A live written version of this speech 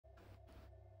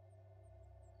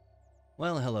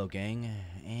Well, hello gang,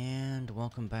 and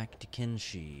welcome back to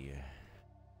Kenshi.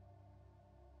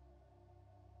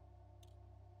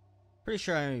 Pretty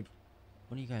sure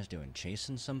What are you guys doing?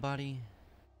 Chasing somebody?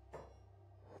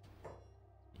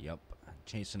 Yup,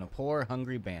 chasing a poor,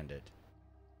 hungry bandit.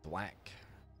 Thwack.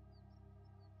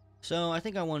 So, I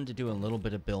think I wanted to do a little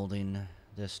bit of building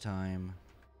this time.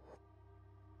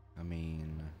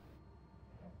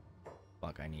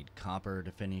 Fuck, I need copper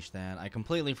to finish that. I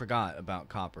completely forgot about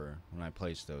copper when I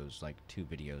placed those like 2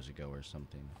 videos ago or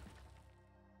something.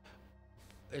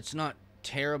 It's not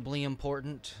terribly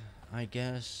important, I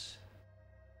guess,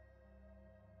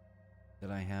 that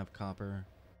I have copper.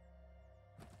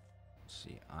 Let's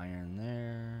see, iron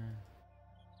there.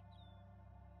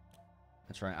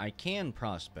 That's right, I can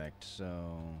prospect,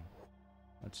 so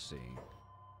let's see.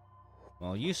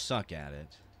 Well, you suck at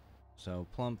it, so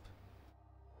Plump,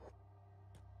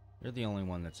 you're the only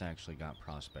one that's actually got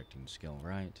prospecting skill,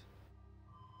 right?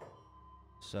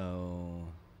 So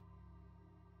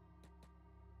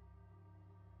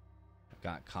I've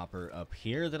got copper up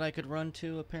here that I could run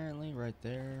to, apparently, right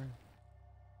there.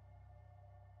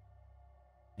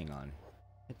 Hang on.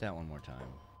 Hit that one more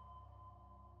time.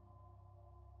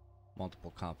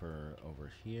 Multiple copper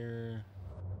over here.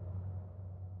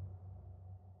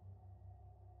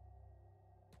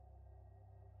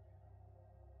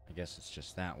 I guess it's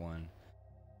just that one.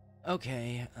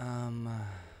 Okay, I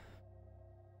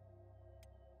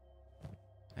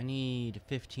need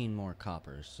 15 more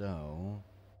copper, so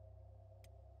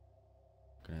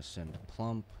gonna send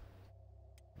Plump,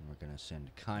 and we're gonna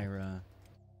send Kyra.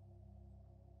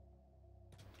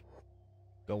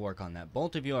 Go work on that.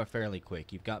 Both of you are fairly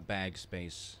quick. You've got bag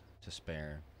space to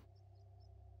spare.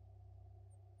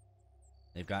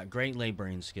 They've got great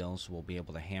laboring skills, so we'll be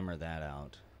able to hammer that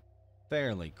out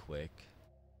fairly quick.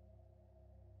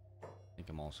 I think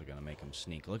I'm also gonna make them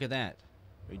sneak. Look at that.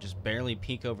 We just barely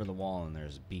peek over the wall and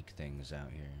there's beak things out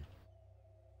here.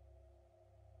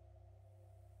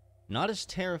 Not as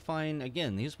terrifying.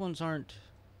 Again, these ones aren't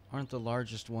the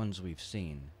largest ones we've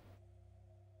seen.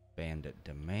 Bandit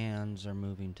demands are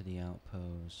moving to the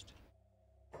outpost.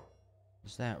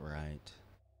 Is that right?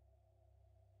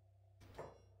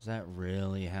 Is that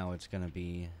really how it's gonna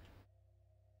be?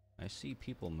 I see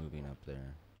people moving up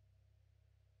there.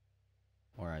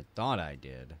 Or I thought I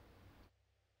did.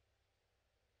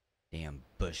 Damn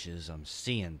bushes, I'm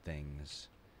seeing things.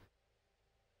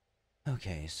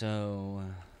 Okay, so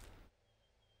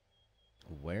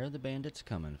where are the bandits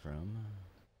coming from?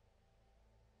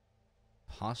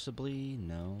 Possibly,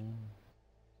 no.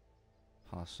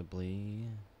 Possibly.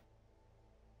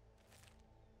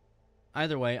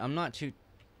 Either way, I'm not too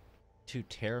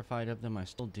terrified of them. I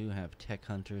still do have tech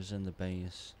hunters in the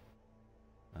base.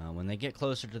 When they get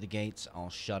closer to the gates, I'll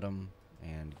shut them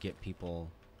and get people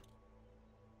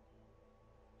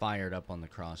fired up on the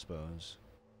crossbows.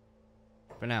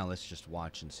 For now, let's just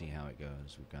watch and see how it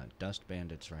goes. We've got dust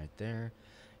bandits right there.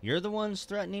 You're the ones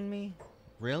threatening me?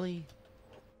 Really?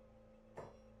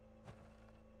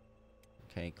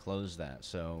 Okay, close that.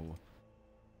 So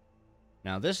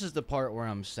now this is the part where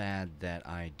I'm sad that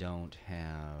I don't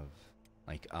have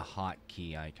like a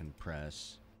hotkey I can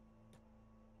press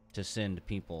to send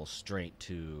people straight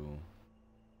to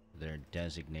their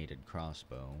designated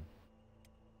crossbow.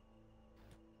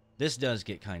 This does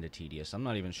get kind of tedious. I'm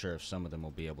not even sure if some of them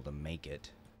will be able to make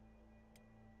it.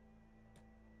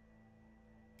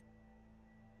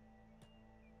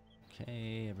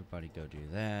 Okay, everybody go do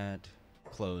that.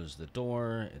 Close the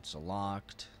door. It's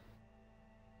locked.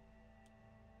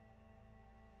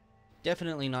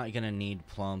 Definitely not gonna need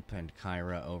Plump and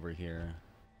Kyra over here.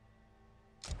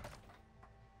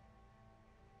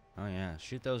 Oh yeah,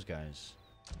 shoot those guys.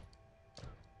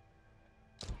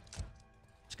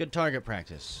 It's good target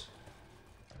practice.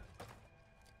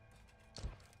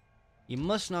 You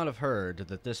must not have heard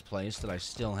that this place that I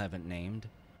still haven't named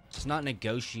does not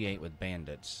negotiate with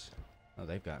bandits. Oh,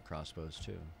 they've got crossbows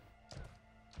too.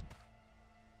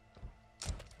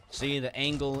 See, the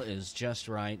angle is just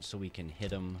right so we can hit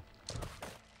them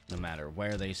no matter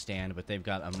where they stand, but they've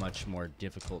got a much more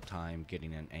difficult time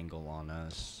getting an angle on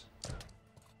us.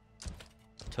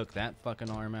 Took that fucking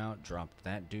arm out, dropped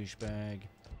that douchebag.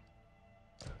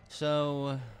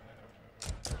 So,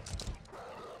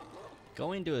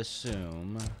 going to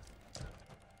assume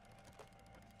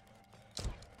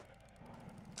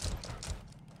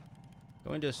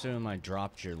I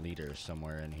dropped your leader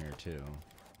somewhere in here too.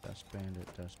 Dust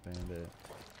bandit, dust bandit.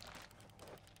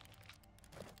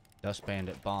 Dust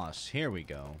bandit boss. Here we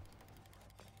go.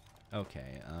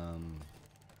 Okay,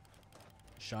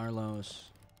 Charlos.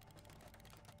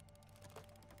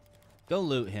 Go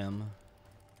loot him.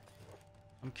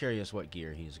 I'm curious what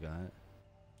gear he's got.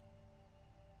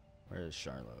 Where is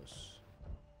Charlos?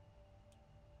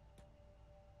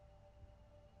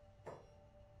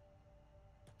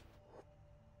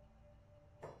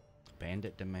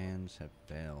 Bandit demands have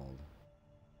failed.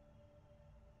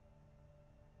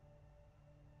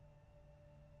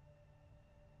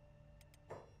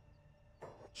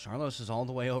 Charlos is all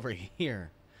the way over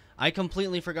here. I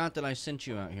completely forgot that I sent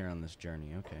you out here on this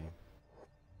journey. Okay.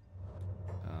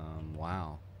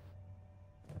 Wow.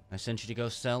 I sent you to go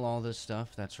sell all this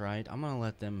stuff. That's right. I'm gonna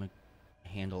let them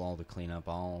handle all the cleanup.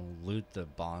 I'll loot the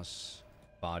boss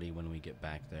body when we get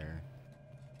back there.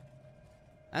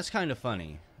 That's kind of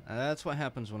funny. That's what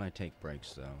happens when I take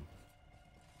breaks, though.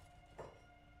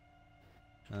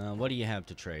 What do you have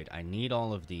to trade? I need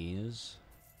all of these.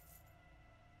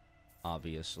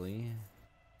 Obviously.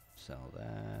 Sell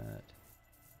that.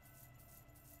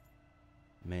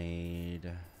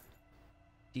 Made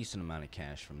decent amount of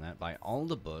cash from that. Buy all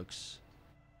the books.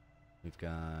 We've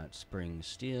got spring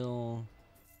steel.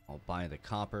 I'll buy the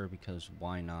copper because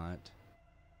why not?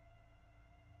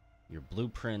 Your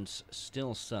blueprints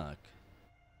still suck.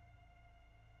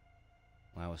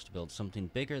 Allow us to build something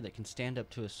bigger that can stand up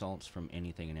to assaults from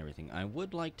anything and everything. I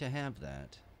would like to have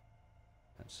that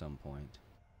at some point.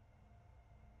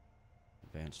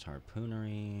 Advanced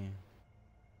harpoonery.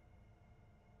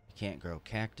 I can't grow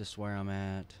cactus where I'm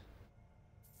at.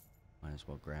 Might as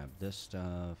well grab this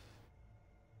stuff.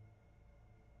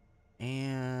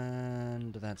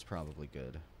 And that's probably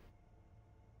good.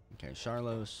 Okay,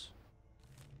 Charlos.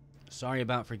 Sorry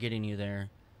about forgetting you there.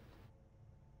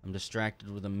 I'm distracted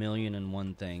with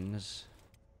 1,000,001 things.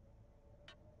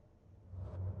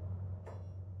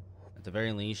 At the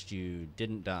very least, you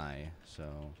didn't die,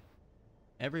 so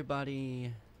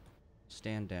everybody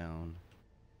stand down.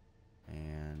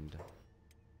 And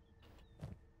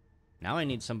now I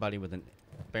need somebody with a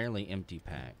barely empty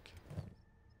pack.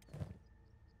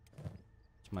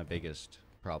 It's my biggest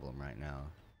problem right now.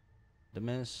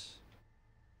 Demis.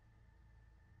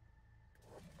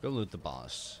 Go loot the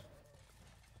boss.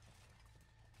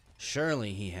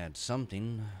 Surely he had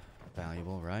something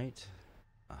valuable, right?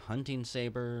 A hunting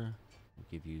saber. I'll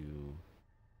give you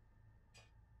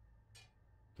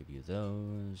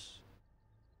those.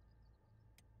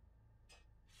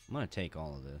 I'm gonna take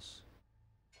all of this.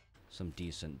 Some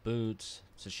decent boots.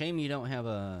 It's a shame you don't have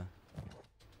a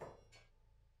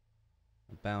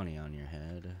bounty on your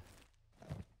head.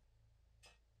 I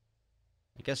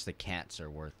guess the cats are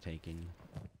worth taking.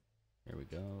 Here we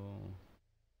go.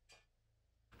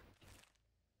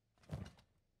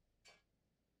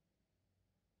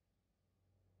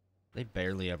 They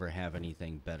barely ever have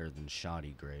anything better than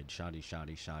shoddy grade. Shoddy,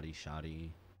 shoddy, shoddy,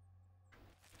 shoddy.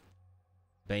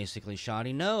 Basically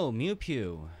shoddy. No, Mew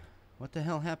Pew. What the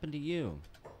hell happened to you?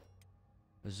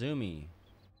 Azumi.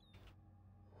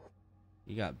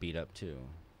 You got beat up too.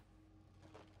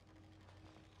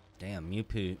 Damn,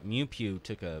 Mew Pew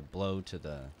took a blow to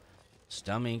the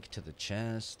stomach, to the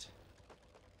chest.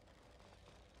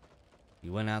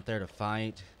 You went out there to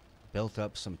fight, built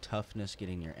up some toughness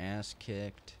getting your ass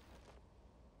kicked.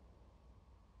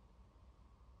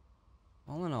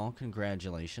 All in all,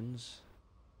 congratulations.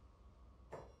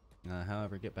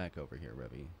 However, get back over here,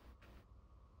 Revy.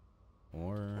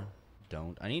 Or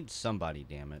don't. I need somebody,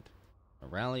 damn it.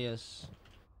 Aurelius,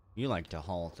 you like to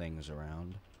haul things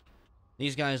around.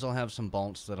 These guys will have some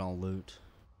bolts that I'll loot.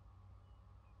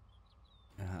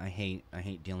 I hate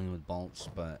dealing with bolts,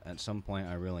 but at some point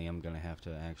I really am going to have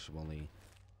to actually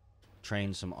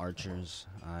train some archers.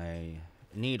 I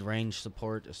need range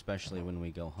support, especially when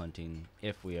we go hunting,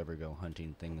 if we ever go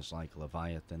hunting things like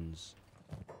leviathans.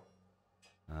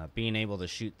 Being able to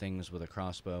shoot things with a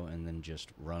crossbow and then just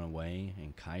run away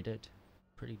and kite it,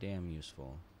 pretty damn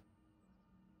useful.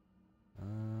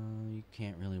 You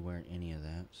can't really wear any of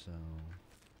that, so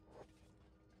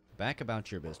back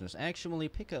about your business. Actually,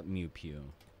 pick up Mew Pew.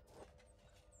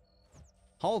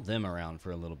 Haul them around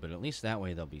for a little bit. At least that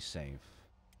way they'll be safe.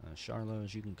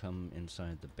 Charlos, you can come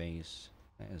inside the base.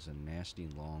 That is a nasty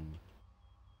long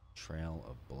trail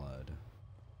of blood.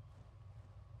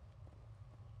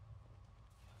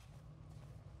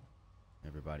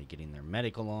 Everybody getting their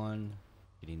medical on.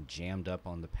 Getting jammed up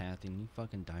on the path. And you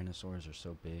fucking dinosaurs are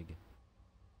so big.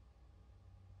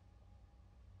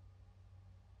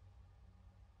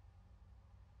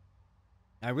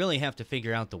 I really have to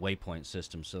figure out the waypoint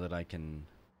system so that I can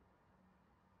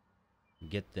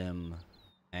get them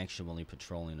actually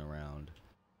patrolling around.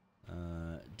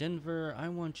 Denver, I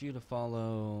want you to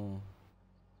follow...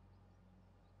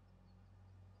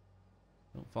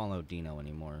 Don't follow Dino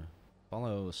anymore.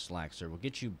 Follow Slaxer. We'll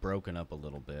get you broken up a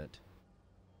little bit.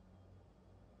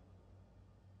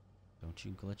 Don't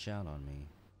you glitch out on me.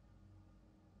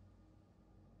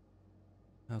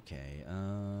 Okay,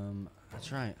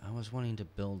 that's right. I was wanting to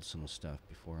build some stuff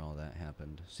before all that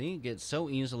happened. See, get so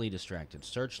easily distracted.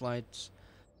 Searchlights,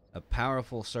 a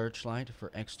powerful searchlight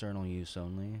for external use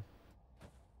only.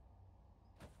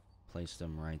 Place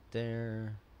them right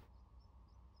there.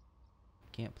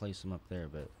 Can't place them up there,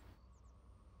 but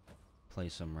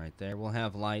place them right there. We'll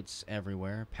have lights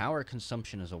everywhere. Power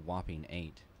consumption is a whopping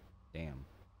 8. Damn.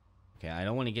 Okay, I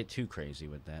don't want to get too crazy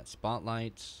with that.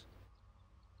 Spotlights.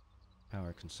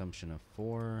 Power consumption of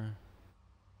 4.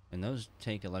 And those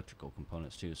take electrical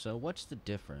components too. So what's the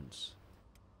difference?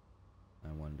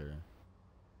 I wonder.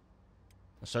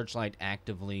 A searchlight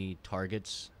actively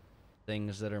targets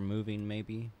things that are moving,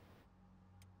 maybe?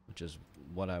 Which is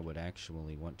what I would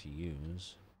actually want to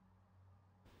use.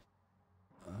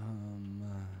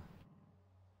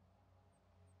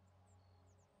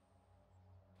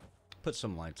 Put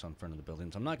some lights on front of the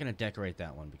buildings. I'm not going to decorate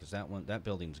that one because that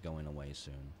building's going away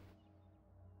soon.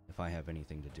 If I have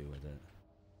anything to do with it.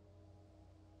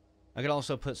 I could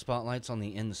also put spotlights on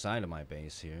the inside of my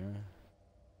base here.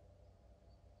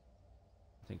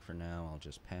 I think for now I'll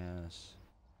just pass.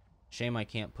 Shame I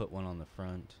can't put one on the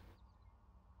front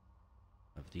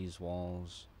of these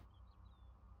walls.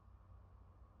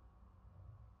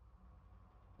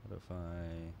 What if I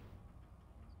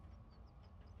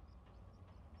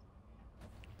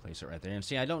place it right there? And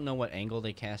see, I don't know what angle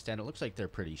they cast at. It looks like they're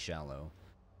pretty shallow.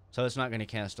 So it's not going to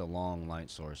cast a long light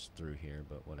source through here,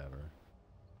 but whatever.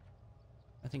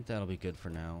 I think that'll be good for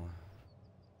now.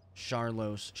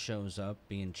 Charlos shows up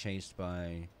being chased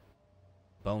by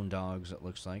bone dogs, it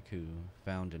looks like, who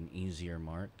found an easier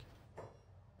mark.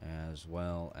 As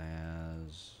well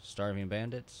as starving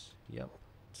bandits. Yep.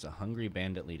 It's a hungry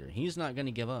bandit leader. He's not going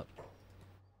to give up.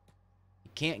 He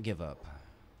can't give up.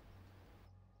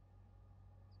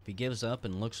 If he gives up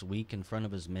and looks weak in front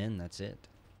of his men, that's it.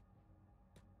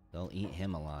 They'll eat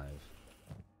him alive.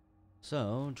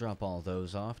 So, drop all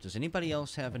those off. Does anybody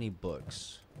else have any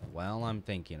books? Well, I'm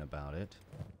thinking about it.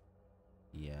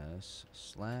 Yes.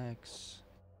 Slacks.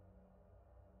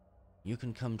 You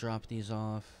can come drop these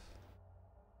off.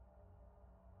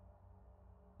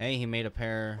 Hey, he made a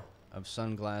pair of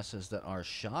sunglasses that are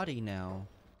shoddy now.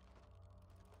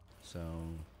 So,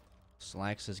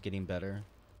 Slacks is getting better.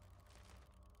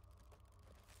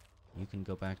 You can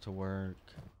go back to work.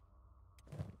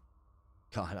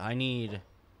 God, I need...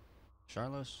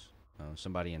 Charlos? Oh,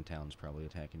 somebody in town's probably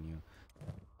attacking you.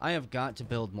 I have got to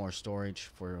build more storage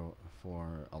for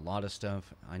a lot of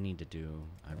stuff I need to do.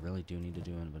 I really do need to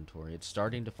do inventory. It's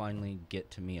starting to finally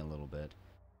get to me a little bit.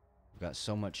 I've got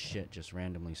so much shit just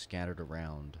randomly scattered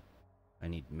around. I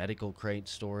need medical crate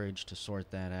storage to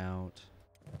sort that out.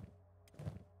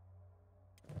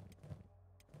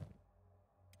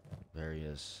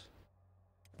 Various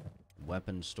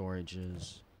weapon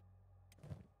storages.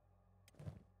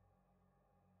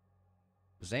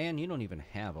 Zan, you don't even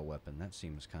have a weapon. That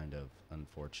seems kind of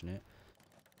unfortunate.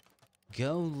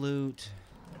 Go loot.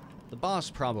 The boss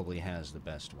probably has the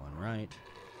best one, right?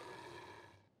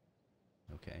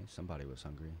 Okay, somebody was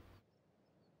hungry.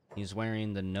 He's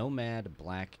wearing the Nomad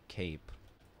black cape.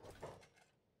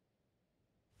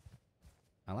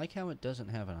 I like how it doesn't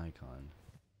have an icon.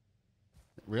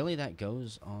 Really, that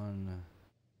goes on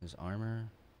his armor?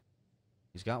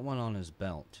 He's got one on his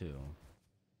belt, too.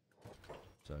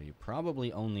 So you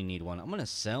probably only need one. I'm going to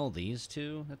sell these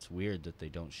two. That's weird that they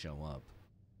don't show up.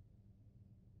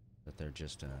 That they're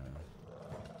just a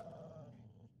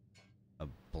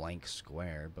blank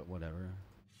square, but whatever.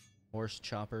 Horse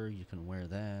chopper, you can wear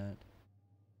that.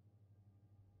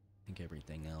 I think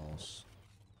everything else...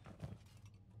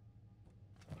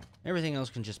 Everything else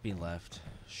can just be left.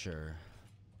 Sure.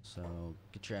 So,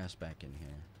 get your ass back in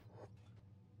here.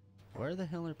 Where the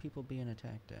hell are people being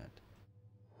attacked at?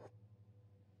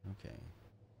 Okay.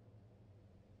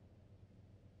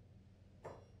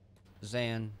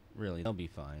 Zan, really, they'll be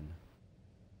fine.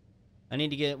 I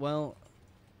need to get, well...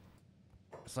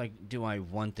 It's like, do I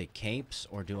want the capes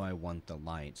or do I want the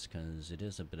lights? Because it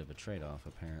is a bit of a trade-off,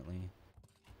 apparently.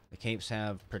 The capes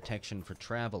have protection for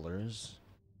travelers.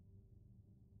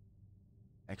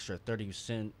 Extra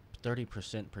 30%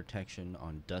 protection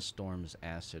on dust storms,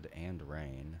 acid, and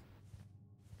rain.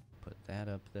 Put that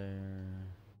up there.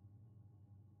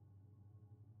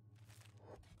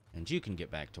 And you can get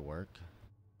back to work.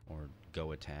 Or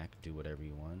go attack, do whatever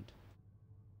you want.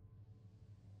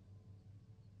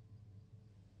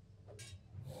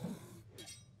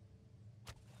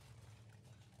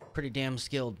 Pretty damn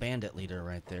skilled bandit leader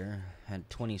right there. Had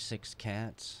 26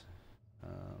 cats.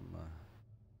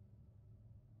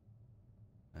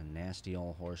 A nasty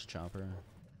old horse chopper.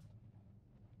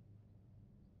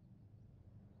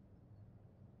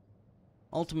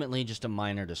 Ultimately, just a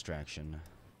minor distraction.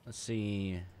 Let's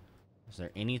see. Is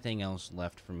there anything else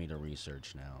left for me to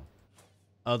research now?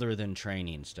 Other than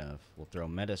training stuff. We'll throw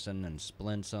medicine and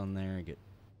splints on there. Get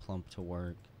Plump to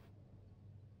work.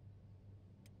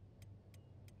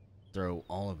 Throw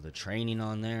all of the training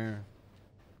on there.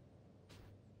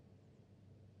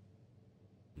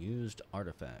 Used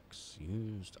artifacts.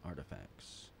 Used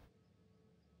artifacts.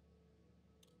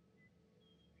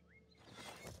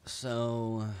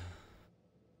 So...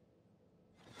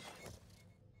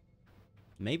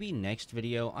 maybe next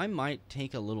video, I might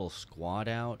take a little squad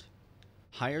out.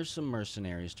 Hire some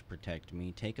mercenaries to protect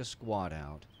me. Take a squad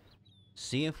out.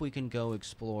 See if we can go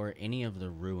explore any of the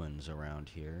ruins around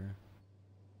here.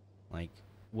 Like,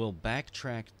 we'll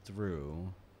backtrack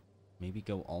through. Maybe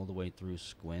go all the way through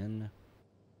Squin.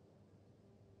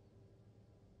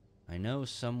 I know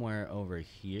somewhere over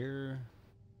here.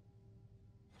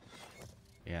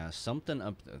 Yeah, something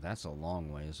up... that's a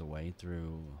long ways away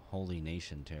through Holy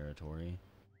Nation territory.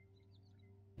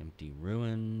 Empty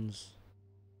ruins.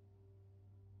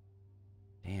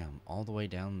 Damn, all the way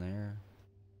down there.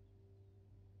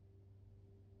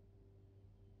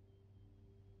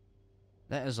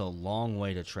 That is a long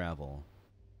way to travel.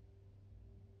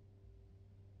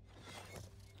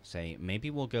 Say,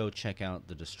 maybe we'll go check out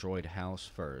the destroyed house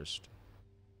first.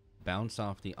 Bounce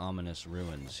off the ominous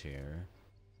ruins here.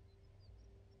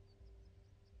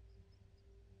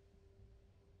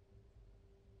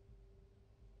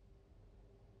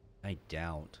 I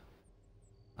doubt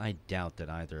that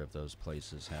either of those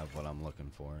places have what I'm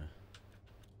looking for.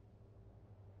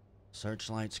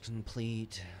 Searchlight's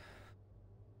complete.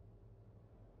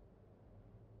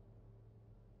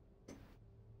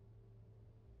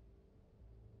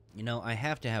 You know, I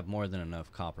have to have more than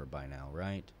enough copper by now,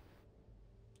 right?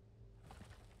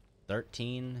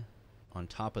 13 on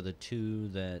top of the 2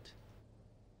 that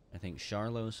I think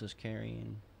Charlos is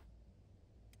carrying.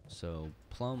 So,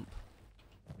 Plump.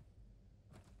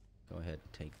 Go ahead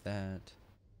and take that.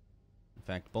 In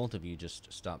fact, both of you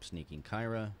just stop sneaking.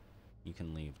 Kyra, you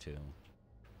can leave too.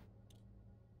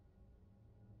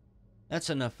 That's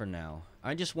enough for now.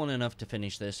 I just want enough to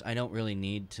finish this. I don't really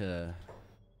need to...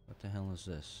 what the hell is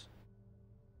this?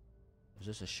 Is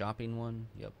this a shopping one?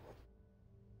 Yep.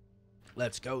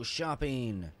 Let's go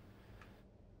shopping!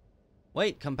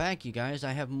 Wait, come back, you guys.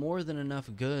 I have more than enough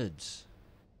goods.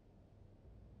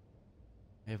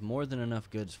 I have more than enough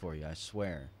goods for you, I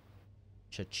swear.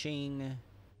 Cha-ching.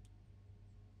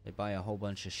 They buy a whole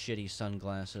bunch of shitty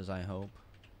sunglasses, I hope.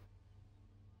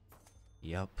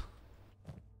 Yup.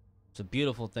 It's a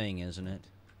beautiful thing, isn't it?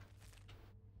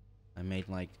 I made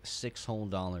like $6 whole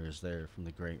there from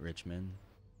the Great Richmond.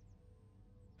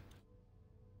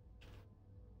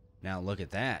 Now look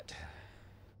at that.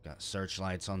 Got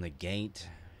searchlights on the gate.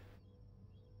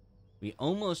 We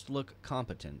almost look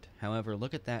competent. However,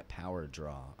 look at that power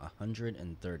draw.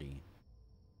 130.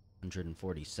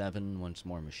 147 once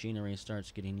more machinery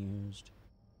starts getting used.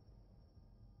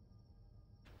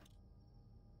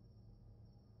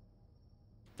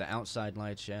 The outside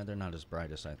lights, yeah, they're not as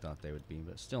bright as I thought they would be,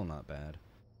 but still not bad.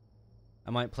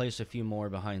 I might place a few more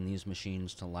behind these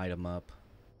machines to light them up.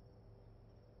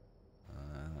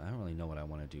 I don't really know what I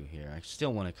want to do here. I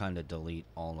still want to kind of delete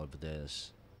all of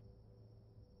this.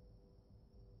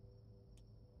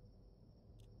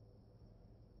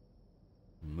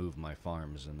 Move my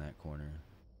farms in that corner.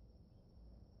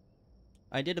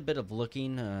 I did a bit of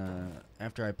looking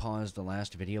after I paused the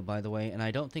last video, by the way, and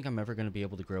I don't think I'm ever going to be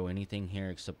able to grow anything here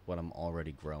except what I'm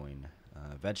already growing.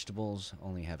 Vegetables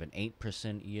only have an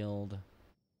 8% yield.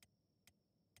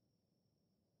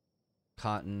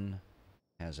 Cotton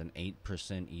has an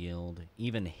 8% yield.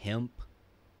 Even hemp,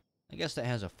 I guess that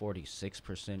has a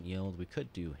 46% yield. We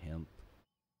could do hemp.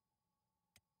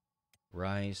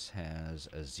 Rice has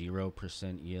a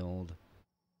 0% yield.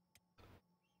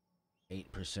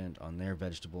 8% on their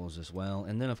vegetables as well.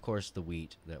 And then, of course, the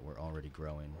wheat that we're already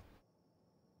growing.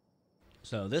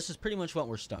 So this is pretty much what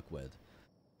we're stuck with.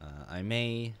 I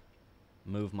may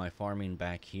move my farming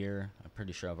back here. I'm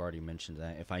pretty sure I've already mentioned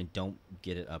that. If I don't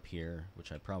get it up here,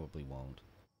 which I probably won't.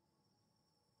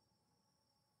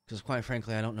 Because quite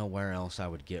frankly, I don't know where else I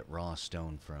would get raw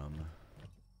stone from.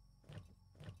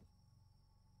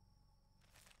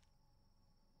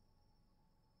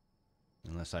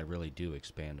 Unless I really do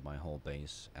expand my whole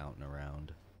base out and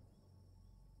around.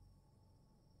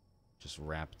 Just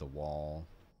wrap the wall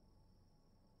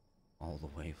all the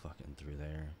way fucking through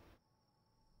there.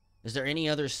 Is there any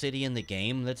other city in the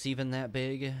game that's even that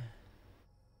big?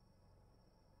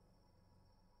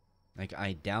 Like,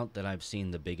 I doubt that I've seen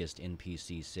the biggest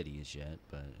NPC cities yet,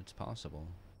 but it's possible.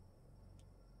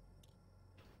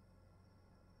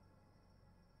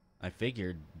 I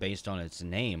figured, based on its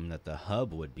name, that the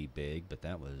hub would be big, but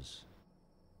that was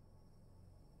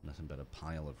nothing but a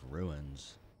pile of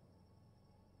ruins.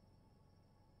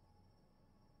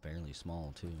 Fairly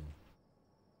small, too.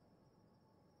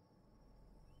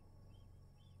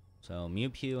 So, Mew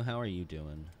Pew, how are you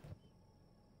doing?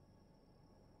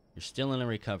 You're still in a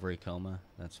recovery coma.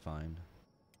 That's fine.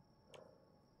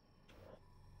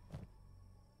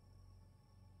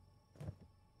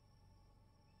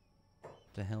 What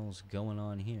the hell's going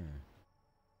on here?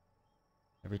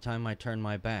 Every time I turn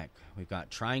my back, we've got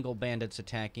triangle bandits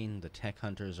attacking. The tech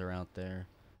hunters are out there.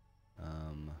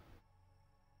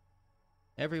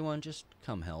 Everyone, just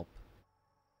come help.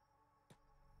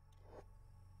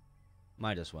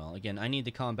 Might as well. Again, I need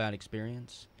the combat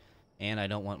experience, and I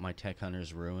don't want my tech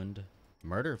hunters ruined.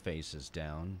 Murder face is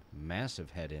down.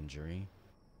 Massive head injury.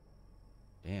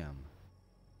 Damn.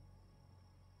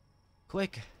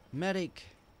 Quick! Medic!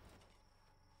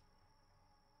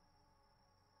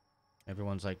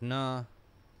 Everyone's like, nah.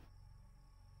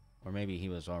 Or maybe he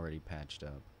was already patched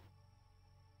up.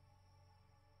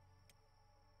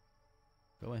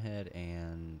 Go ahead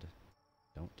and...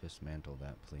 don't dismantle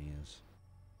that, please.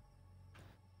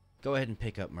 Go ahead and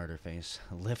pick up Murderface.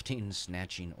 Lifting,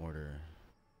 snatching order.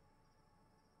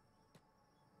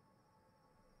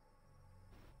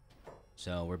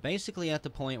 So we're basically at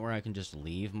the point where I can just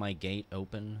leave my gate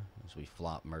open as we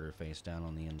flop Murderface down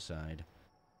on the inside.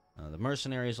 The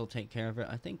mercenaries will take care of it.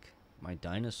 I think my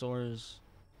dinosaurs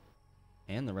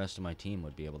and the rest of my team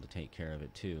would be able to take care of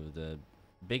it too. The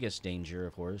biggest danger,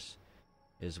 of course,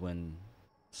 is when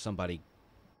somebody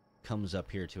comes up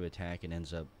here to attack and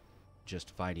ends up just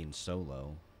fighting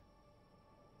solo.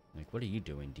 Like, what are you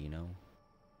doing, Dino?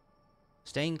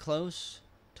 Staying close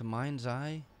to Mind's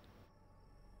Eye?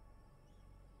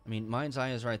 I mean, Mind's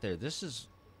Eye is right there. This is...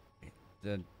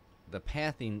 The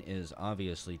pathing is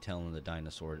obviously telling the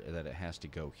dinosaur that it has to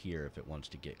go here if it wants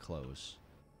to get close.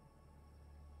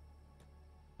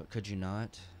 But could you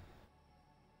not?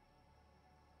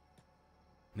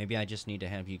 Maybe I just need to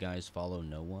have you guys follow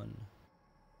no one?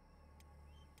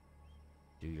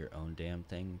 Do your own damn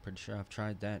thing? Pretty sure I've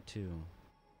tried that too.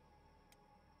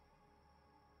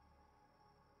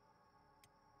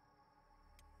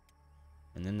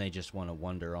 And then they just want to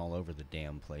wander all over the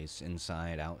damn place,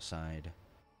 inside, outside.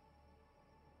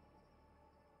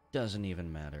 Doesn't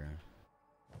even matter.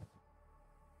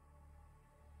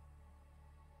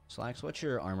 Slacks, what's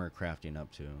your armor crafting up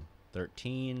to?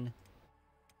 13.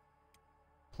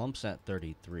 Plump's at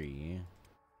 33.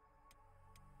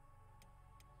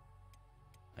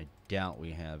 I doubt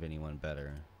we have anyone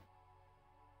better.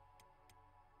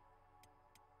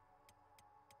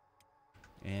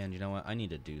 And you know what? I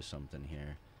need to do something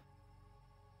here.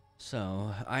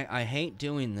 So, I hate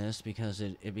doing this because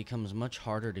it becomes much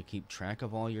harder to keep track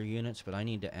of all your units, but I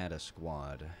need to add a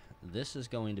squad. This is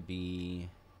going to be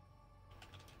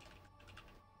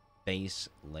base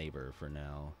labor for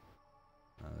now.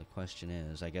 The question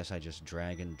is, I guess I just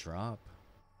drag and drop.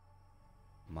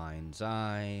 Mind's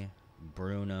Eye,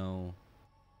 Bruno,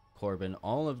 Corbin,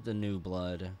 all of the new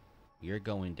blood, you're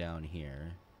going down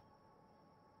here.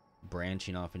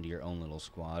 Branching off into your own little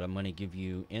squad. I'm going to give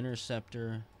you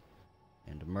Interceptor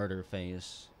and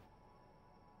Murderface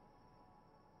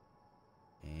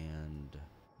and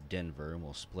Denver.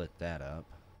 We'll split that up.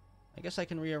 I guess I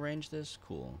can rearrange this.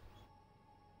 Cool.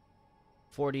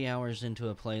 40 hours into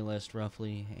a playlist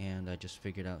roughly, and I just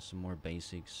figured out some more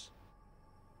basics.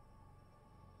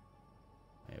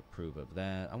 I approve of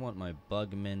that. I want my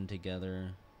bugmen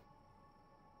together.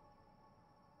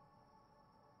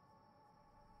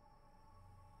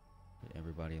 Get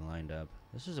everybody lined up.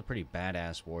 This is a pretty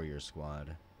badass warrior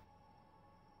squad.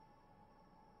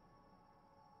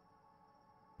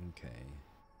 Okay.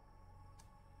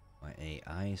 My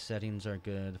AI settings are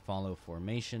good. Follow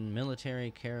formation,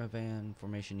 military, caravan,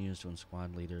 formation used when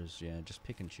squad leaders. Yeah, just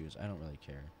pick and choose. I don't really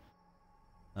care.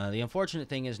 The unfortunate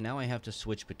thing is now I have to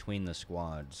switch between the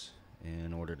squads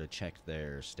in order to check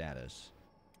their status.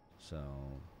 So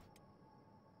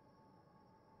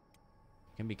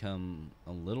it can become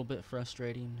a little bit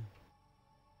frustrating.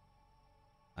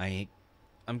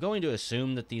 I'm going to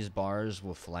assume that these bars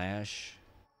will flash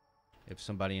if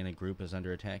somebody in a group is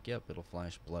under attack. Yep, it'll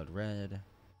flash blood red.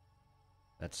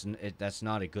 That's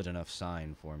not a good enough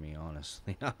sign for me,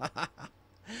 honestly.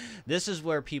 This is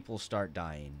where people start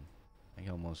dying. I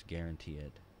can almost guarantee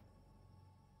it.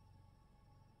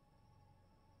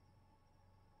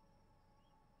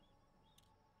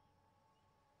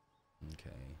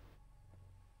 Okay.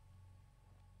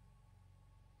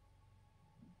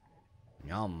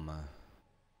 Yum.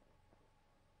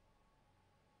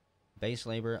 Base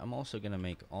labor, I'm also going to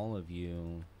make all of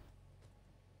you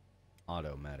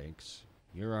automatics.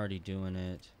 You're already doing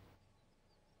it.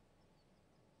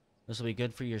 This will be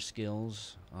good for your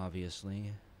skills,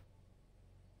 obviously.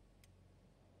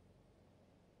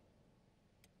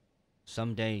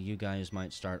 Someday you guys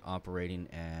might start operating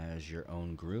as your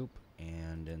own group,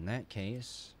 and in that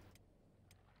case,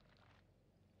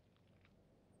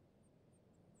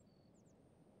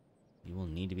 you will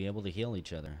need to be able to heal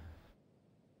each other.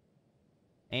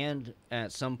 And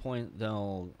at some point,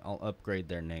 I'll upgrade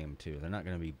their name too. They're not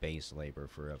going to be base labor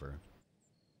forever.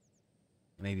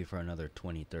 Maybe for another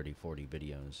 20, 30, 40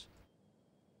 videos.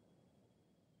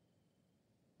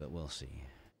 But we'll see.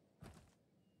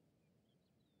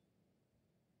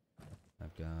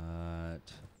 I've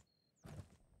got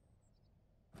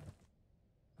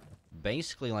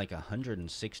basically like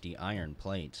 160 iron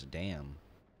plates. Damn.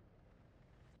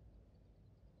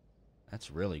 That's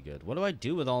really good. What do I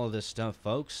do with all of this stuff,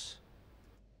 folks?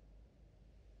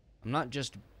 I'm not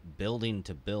just building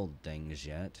to build things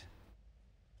yet.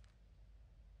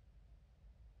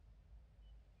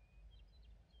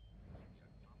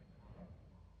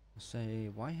 Say,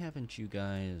 why haven't you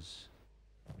guys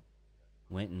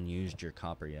went and used your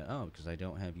copper yet? Oh, because I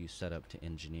don't have you set up to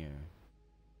engineer.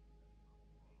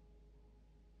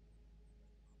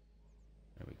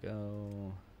 There we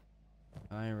go.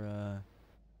 Ira.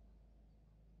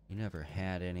 You never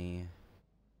had any.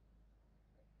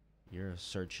 You're a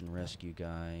search and rescue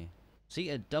guy. See,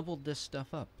 it doubled this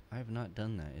stuff up. I have not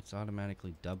done that. It's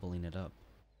automatically doubling it up.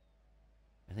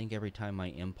 I think every time I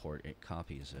import, it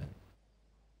copies it.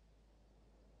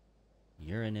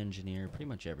 You're an engineer. Pretty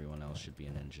much everyone else should be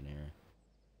an engineer.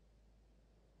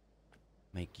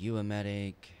 Make you a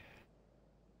medic.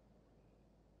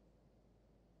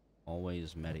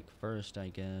 Always medic first, I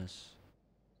guess.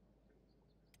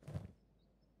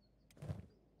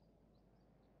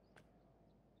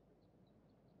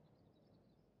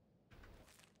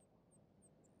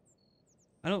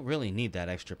 I don't really need that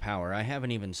extra power. I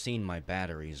haven't even seen my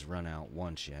batteries run out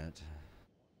once yet.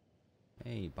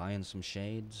 Hey, buying some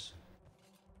shades?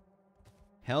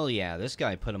 Hell yeah, this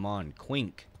guy put them on.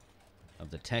 Quink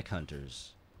of the Tech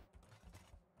Hunters.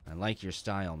 I like your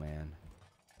style, man.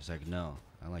 He's like, no,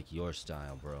 I like your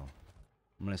style, bro.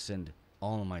 I'm gonna send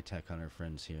all of my Tech Hunter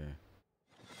friends here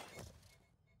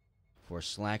for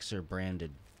Slaxer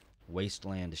branded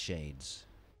Wasteland shades.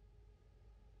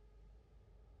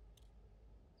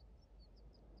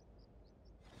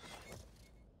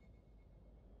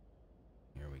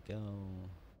 Here we go.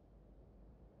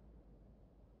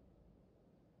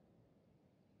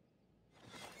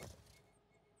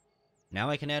 Now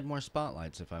I can add more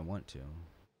spotlights if I want to.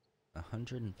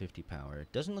 150 power.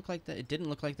 It doesn't look like that. It didn't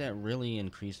look like that really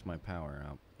increased my power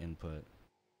input.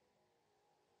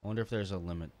 I wonder if there's a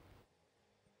limit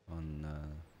on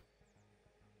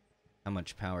how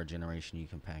much power generation you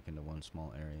can pack into one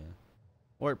small area.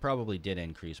 Or it probably did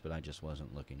increase, but I just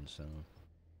wasn't looking, so.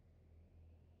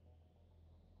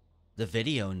 The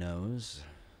video knows.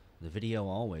 The video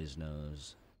always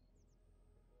knows.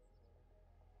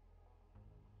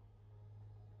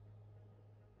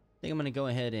 I think I'm going to go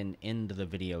ahead and end the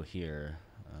video here.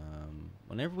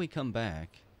 Whenever we come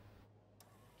back,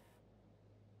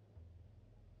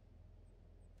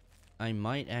 I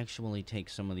might actually take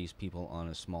some of these people on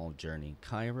a small journey.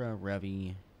 Kyra,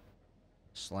 Revi,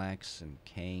 Slacks, and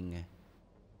Kang.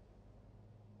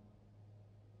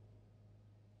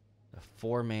 A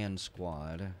 4-man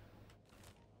squad.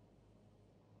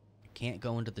 Can't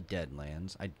go into the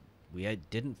Deadlands. We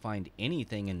didn't find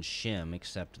anything in Shim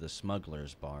except the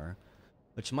Smuggler's Bar,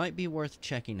 which might be worth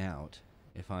checking out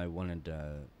if I wanted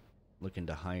to look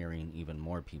into hiring even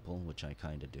more people, which I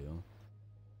kind of do.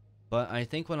 But I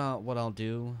think what I'll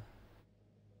do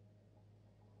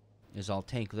is I'll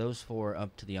take those 4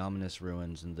 up to the Ominous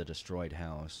Ruins and the Destroyed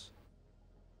House.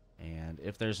 And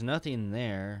if there's nothing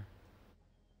there,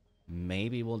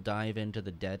 maybe we'll dive into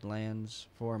the Deadlands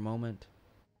for a moment.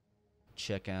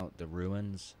 Check out the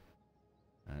ruins.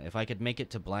 If I could make it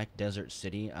to Black Desert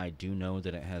City, I do know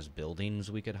that it has buildings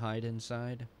we could hide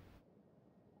inside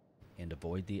and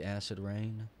avoid the acid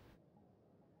rain.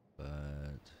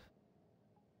 But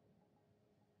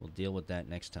we'll deal with that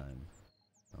next time.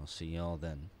 I'll see y'all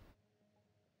then.